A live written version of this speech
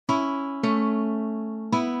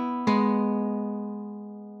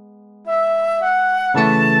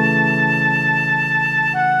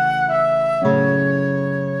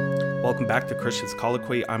welcome back to Christian's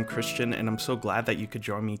Colloquy. I'm Christian, and I'm so glad that you could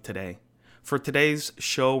join me today. For today's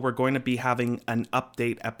show, we're going to be having an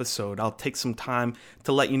update episode. I'll take some time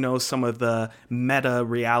to let you know some of the meta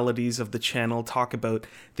realities of the channel, talk about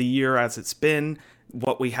the year as it's been,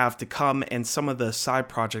 what we have to come, and some of the side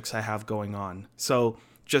projects I have going on. So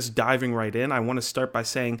just diving right in, I want to start by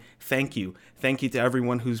saying thank you. Thank you to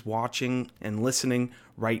everyone who's watching and listening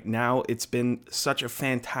right now. It's been such a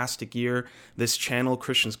fantastic year. This channel,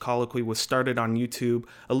 Christian's Colloquy, was started on YouTube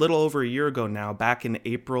a little over a year ago now, back in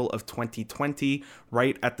April of 2020,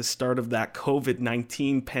 right at the start of that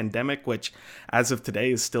COVID-19 pandemic, which as of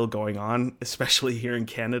today is still going on, especially here in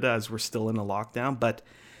Canada as we're still in a lockdown. But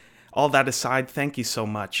all that aside, thank you so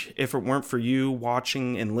much. If it weren't for you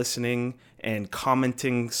watching and listening and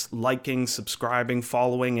commenting, liking, subscribing,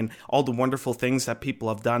 following, and all the wonderful things that people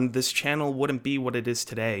have done, this channel wouldn't be what it is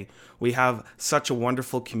today. We have such a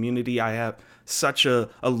wonderful community. I have such a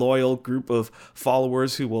loyal group of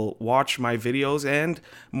followers who will watch my videos and,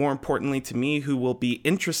 more importantly to me, who will be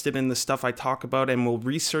interested in the stuff I talk about and will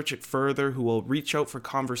research it further, who will reach out for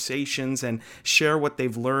conversations and share what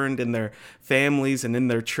they've learned in their families and in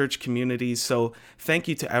their church communities. So thank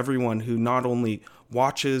you to everyone who not only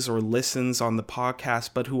watches or listens on the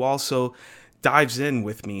podcast, but who also dives in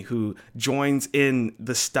with me, who joins in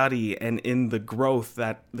the study and in the growth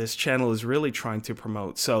that this channel is really trying to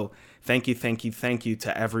promote. So thank you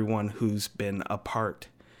to everyone who's been a part.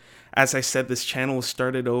 As I said, this channel was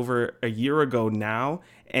started over a year ago now,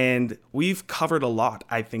 and we've covered a lot,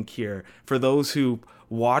 I think, here. For those who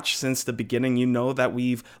watched since the beginning, you know that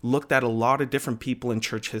we've looked at a lot of different people in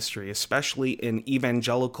church history, especially in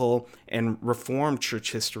evangelical and Reformed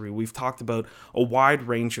church history. We've talked about a wide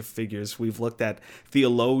range of figures. We've looked at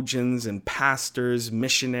theologians and pastors,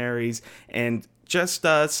 missionaries, and just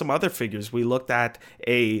some other figures. We looked at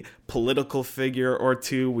a political figure or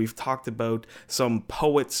two. We've talked about some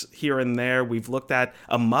poets here and there. We've looked at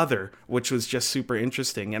a mother, which was just super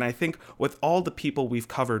interesting. And I think with all the people we've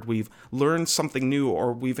covered, we've learned something new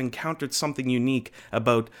or we've encountered something unique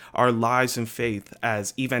about our lives and faith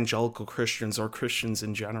as evangelical Christians or Christians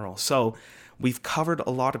in general. So we've covered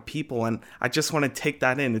a lot of people, and I just want to take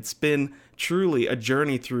that in. It's been truly a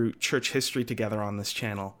journey through church history together on this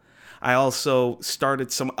channel. I also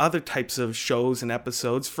started some other types of shows and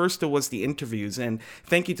episodes. First, it was the interviews, and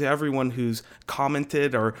thank you to everyone who's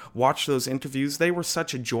commented or watched those interviews. They were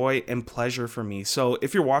such a joy and pleasure for me. So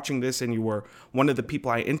if you're watching this and you were one of the people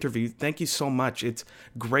I interviewed, thank you so much. It's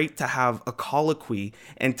great to have a colloquy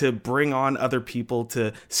and to bring on other people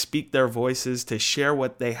to speak their voices, to share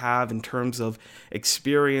what they have in terms of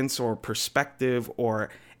experience or perspective or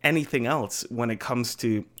anything else when it comes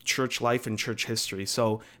to church life and church history.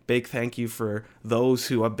 So big thank you for those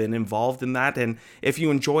who have been involved in that. And if you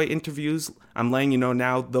enjoy interviews, I'm letting you know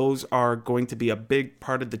now, those are going to be a big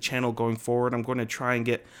part of the channel going forward. I'm going to try and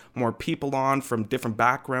get more people on from different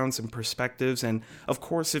backgrounds and perspectives. And of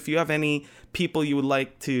course, if you have any people you would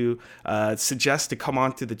like to suggest to come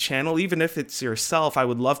onto the channel, even if it's yourself, I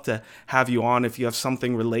would love to have you on if you have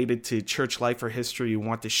something related to church life or history you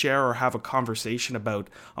want to share or have a conversation about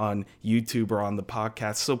on YouTube or on the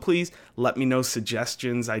podcast. So please let me know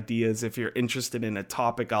suggestions, ideas. If you're interested in a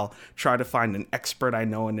topic, I'll try to find an expert I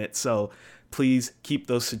know in it. So please keep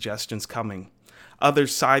those suggestions coming. Other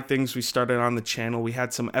side things we started on the channel, we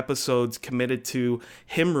had some episodes committed to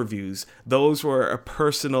hymn reviews. Those were a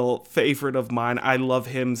personal favorite of mine. I love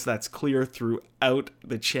hymns. That's clear throughout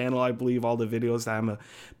the channel. I believe all the videos that I'm a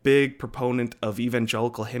big proponent of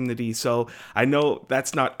evangelical hymnody. So I know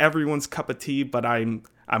that's not everyone's cup of tea, but I'm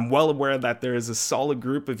well aware that there is a solid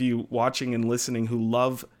group of you watching and listening who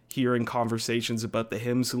love hearing conversations about the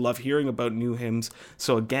hymns, who love hearing about new hymns.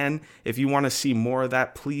 So again, if you want to see more of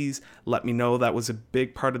that, please let me know. That was a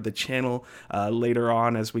big part of the channel later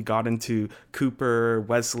on as we got into Cooper,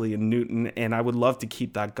 Wesley, and Newton, and I would love to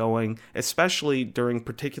keep that going, especially during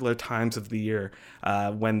particular times of the year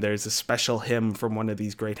when there's a special hymn from one of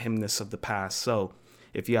these great hymnists of the past. So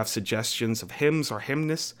if you have suggestions of hymns or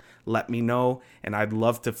hymnists, let me know, and I'd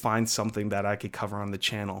love to find something that I could cover on the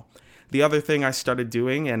channel. The other thing I started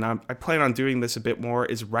doing, and I plan on doing this a bit more,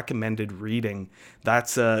 is recommended reading.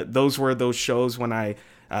 Those were those shows when I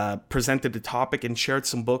presented a topic and shared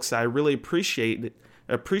some books that I really appreciated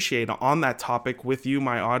appreciate on that topic with you,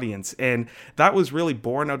 my audience. And that was really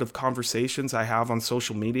born out of conversations I have on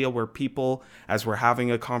social media where people, as we're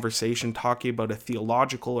having a conversation talking about a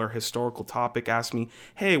theological or historical topic, ask me,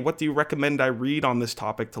 hey, what do you recommend I read on this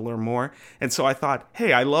topic to learn more? And so I thought,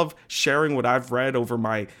 hey, I love sharing what I've read over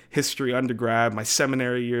my history undergrad, my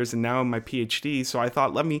seminary years, and now in my PhD. So I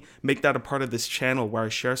thought, let me make that a part of this channel where I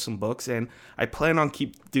share some books, and I plan on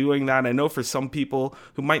keep doing that. I know for some people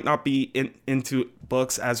who might not be into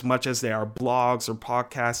books as much as they are blogs or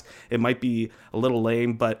podcasts, it might be a little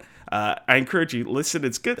lame, but I encourage you, listen,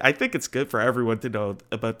 it's good. I think it's good for everyone to know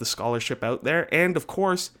about the scholarship out there. And of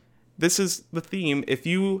course, this is the theme. If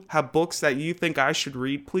you have books that you think I should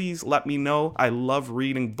read, please let me know. I love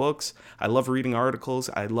reading books. I love reading articles.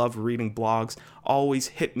 I love reading blogs. Always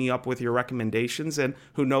hit me up with your recommendations, and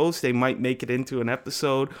who knows, they might make it into an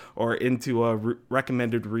episode or into a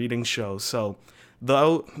recommended reading show. So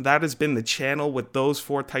though that has been the channel with those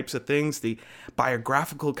 4 types of things, the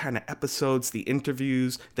biographical kind of episodes, the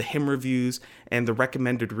interviews, the hymn reviews, and the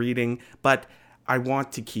recommended reading. But I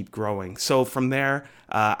want to keep growing. So from there,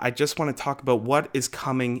 I just want to talk about what is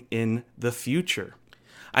coming in the future.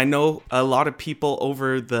 I know a lot of people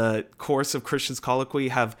over the course of Christian's Colloquy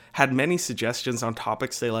have had many suggestions on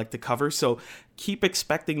topics they like to cover, so keep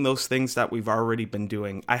expecting those things that we've already been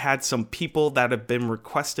doing. I had some people that have been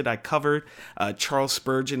requested I covered. Charles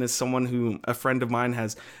Spurgeon is someone who a friend of mine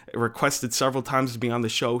has requested several times to be on the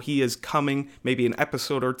show. He is coming, maybe an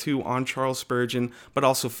episode or 2 on Charles Spurgeon, but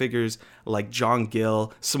also figures like John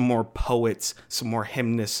Gill, some more poets, some more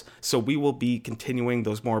hymnists. So we will be continuing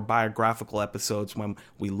those more biographical episodes when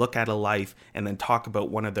we look at a life and then talk about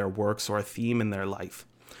one of their works or a theme in their life.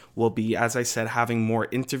 We'll be, as I said, having more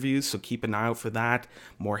interviews, so keep an eye out for that,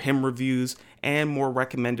 more hymn reviews, and more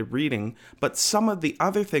recommended reading. But some of the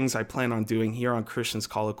other things I plan on doing here on Christian's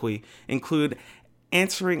Colloquy include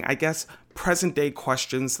answering, I guess, present-day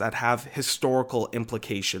questions that have historical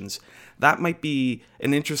implications. That might be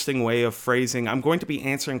an interesting way of phrasing. I'm going to be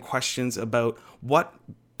answering questions about what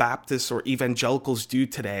Baptists or evangelicals do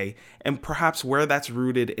today, and perhaps where that's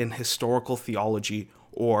rooted in historical theology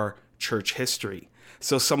or church history.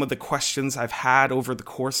 So some of the questions I've had over the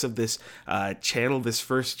course of this channel this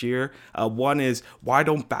first year, one is, why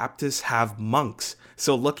don't Baptists have monks?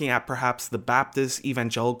 So looking at perhaps the Baptist,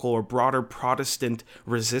 evangelical, or broader Protestant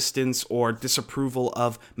resistance or disapproval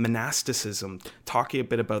of monasticism, talking a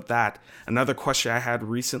bit about that. Another question I had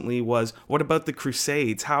recently was, what about the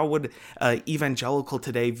Crusades? How would evangelical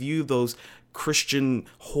today view those Christian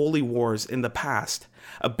holy wars in the past?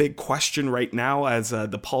 A big question right now as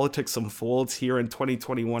the politics unfolds here in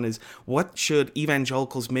 2021 is, what should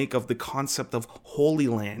evangelicals make of the concept of Holy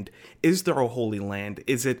Land? Is there a Holy Land?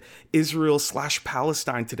 Is it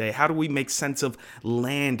Israel/Palestine today? How do we make sense of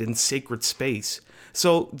land and sacred space?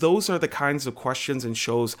 So those are the kinds of questions and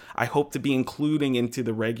shows I hope to be including into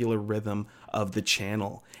the regular rhythm of the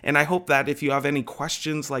channel. And I hope that if you have any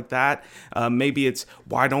questions like that, maybe it's,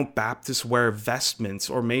 why don't Baptists wear vestments?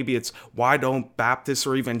 Or maybe it's, why don't Baptists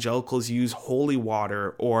or evangelicals use holy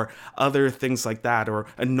water or other things like that, or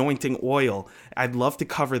anointing oil? I'd love to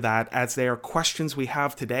cover that, as they are questions we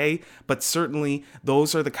have today, but certainly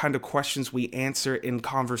those are the kind of questions we answer in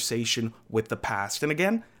conversation with the past. And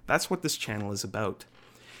again, that's what this channel is about.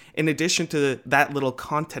 In addition to that little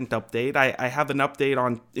content update, I have an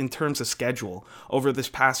update in terms of schedule. Over this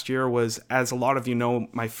past year was, as a lot of you know,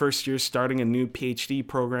 my first year starting a new PhD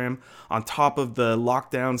program on top of the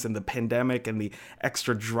lockdowns and the pandemic and the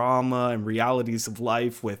extra drama and realities of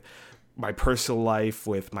life with my personal life,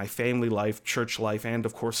 with my family life, church life, and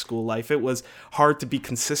of course school life. It was hard to be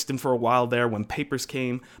consistent for a while there when papers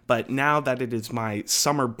came, but now that it is my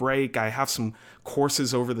summer break, I have some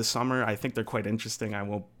courses over the summer. I think they're quite interesting. I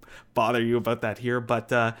won't bother you about that here,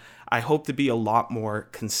 but I hope to be a lot more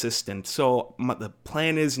consistent. So the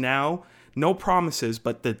plan is now, no promises,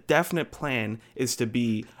 but the definite plan is to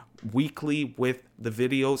be weekly with the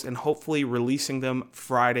videos and hopefully releasing them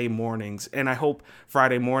Friday mornings. And I hope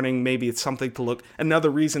Friday morning, maybe it's something to another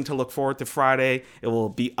reason to look forward to Friday. It will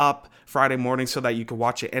be up Friday morning so that you can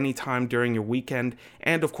watch it anytime during your weekend.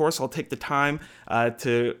 And of course, I'll take the time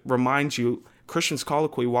to remind you, Christian's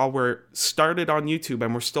Colloquy, while we're started on YouTube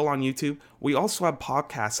and we're still on YouTube, we also have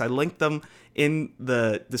podcasts. I link them in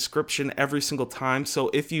the description every single time. So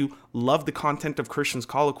if you love the content of Christians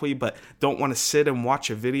Colloquy but don't want to sit and watch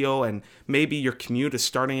a video, and maybe your commute is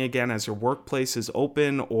starting again as your workplace is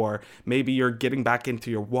open, or maybe you're getting back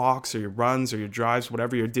into your walks or your runs or your drives,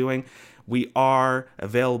 whatever you're doing, we are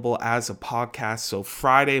available as a podcast. So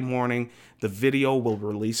Friday morning, the video will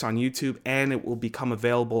release on YouTube and it will become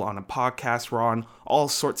available on a podcast. We're on all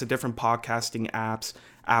sorts of different podcasting apps,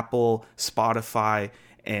 Apple, Spotify,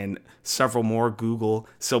 and several more, Google.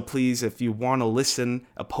 So please, if you want to listen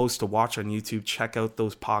opposed to watch on YouTube, check out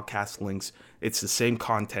those podcast links. It's the same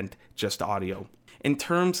content, just audio. In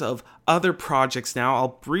terms of other projects now,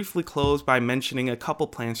 I'll briefly close by mentioning a couple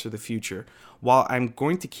plans for the future. While I'm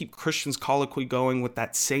going to keep Christians Colloquy going with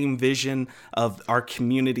that same vision of our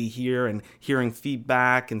community here and hearing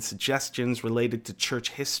feedback and suggestions related to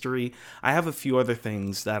church history, I have a few other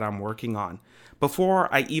things that I'm working on.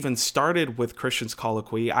 Before I even started with Christians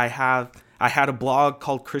Colloquy, I had a blog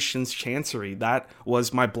called Christians Chancery. That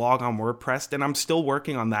was my blog on WordPress, and I'm still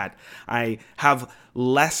working on that. I have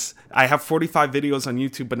 45 videos on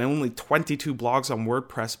YouTube, but only 22 blogs on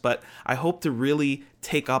WordPress, but I hope to really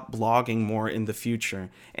take up blogging more in the future.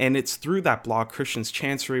 And it's through that blog, Christians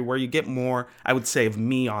Chancery, where you get more, I would say, of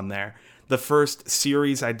me on there. The first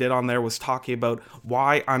series I did on there was talking about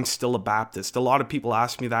why I'm still a Baptist. A lot of people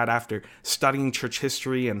ask me that after studying church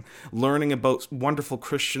history and learning about wonderful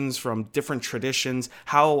Christians from different traditions,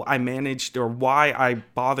 how I managed or why I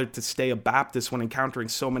bothered to stay a Baptist when encountering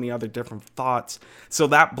so many other different thoughts. So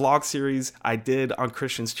that blog series I did on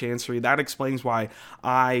Christians Chancery, that explains why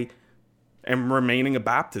I am remaining a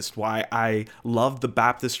Baptist, why I love the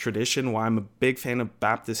Baptist tradition, why I'm a big fan of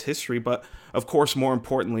Baptist history, but of course, more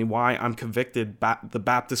importantly, why I'm convicted the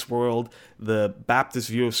Baptist world, the Baptist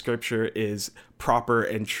view of Scripture is proper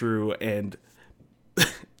and true and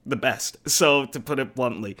the best, so to put it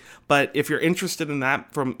bluntly. But if you're interested in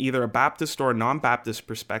that from either a Baptist or a non-Baptist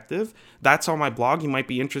perspective, that's on my blog. You might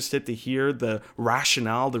be interested to hear the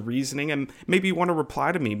rationale, the reasoning, and maybe you want to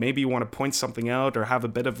reply to me. Maybe you want to point something out or have a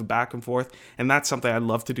bit of a back and forth, and that's something I'd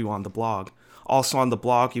love to do on the blog. Also on the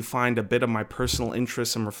blog, you find a bit of my personal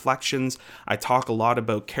interests and reflections. I talk a lot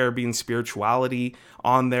about Caribbean spirituality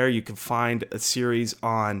on there. You can find a series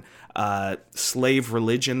on slave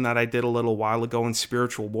religion that I did a little while ago in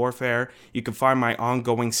spiritual warfare. You can find my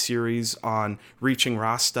ongoing series on reaching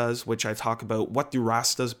Rastas, which I talk about what do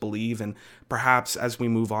Rastas believe, and perhaps as we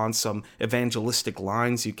move on, some evangelistic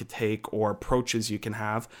lines you could take or approaches you can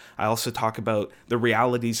have. I also talk about the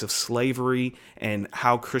realities of slavery and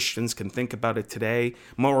how Christians can think about it today.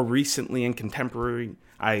 More recently in contemporary,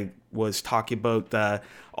 I was talking about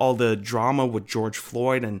all the drama with George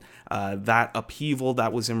Floyd and that upheaval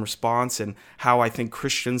that was in response, and how I think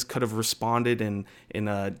Christians could have responded in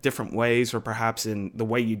different ways, or perhaps in the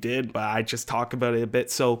way you did, but I just talk about it a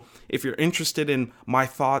bit. So if you're interested in my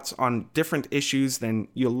thoughts on different issues than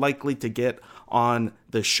you're likely to get on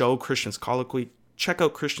the show Christians Colloquy, check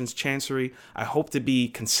out Christians Chancery. I hope to be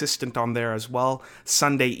consistent on there as well.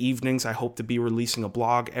 Sunday evenings, I hope to be releasing a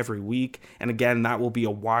blog every week. And again, that will be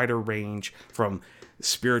a wider range from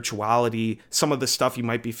spirituality. Some of the stuff you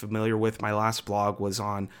might be familiar with. My last blog was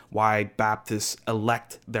on why Baptists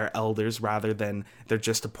elect their elders rather than they're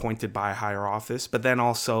just appointed by a higher office. But then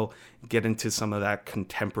also get into some of that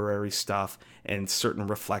contemporary stuff and certain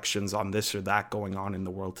reflections on this or that going on in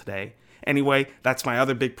the world today. Anyway, that's my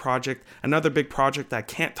other big project. Another big project I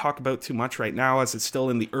can't talk about too much right now as it's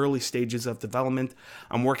still in the early stages of development.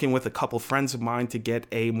 I'm working with a couple friends of mine to get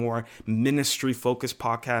a more ministry-focused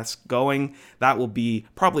podcast going. That will be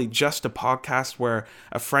probably just a podcast where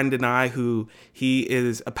a friend and I, he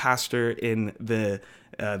is a pastor in the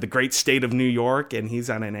great state of New York, and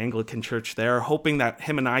he's at an Anglican church there, hoping that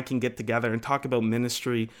him and I can get together and talk about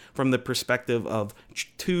ministry from the perspective of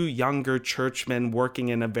two younger churchmen working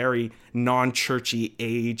in a very non-churchy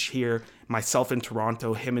age here, myself in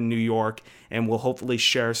Toronto, him in New York, and we'll hopefully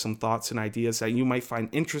share some thoughts and ideas that you might find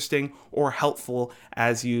interesting or helpful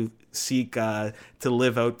as you seek to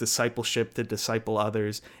live out discipleship, to disciple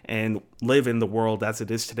others, and live in the world as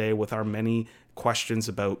it is today with our many questions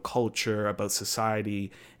about culture, about society,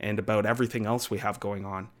 and about everything else we have going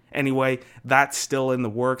on. Anyway, that's still in the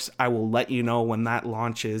works. I will let you know when that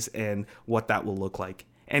launches and what that will look like.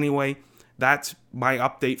 Anyway, that's my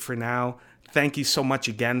update for now. Thank you so much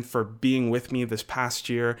again for being with me this past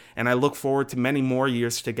year, and I look forward to many more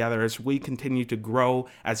years together as we continue to grow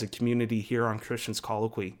as a community here on Christians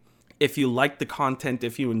Colloquy. If you like the content,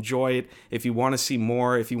 if you enjoy it, if you want to see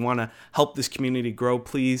more, if you want to help this community grow,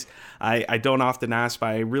 please, I don't often ask, but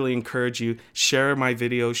I really encourage you, share my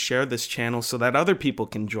videos, share this channel so that other people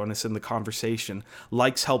can join us in the conversation.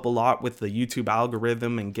 Likes help a lot with the YouTube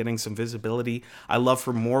algorithm and getting some visibility. I love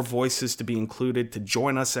for more voices to be included, to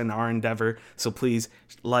join us in our endeavor. So please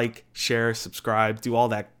like, share, subscribe, do all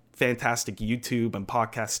that fantastic YouTube and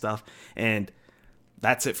podcast stuff. And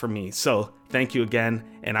that's it for me. So thank you again,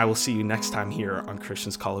 and I will see you next time here on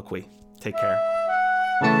Christian's Colloquy. Take care.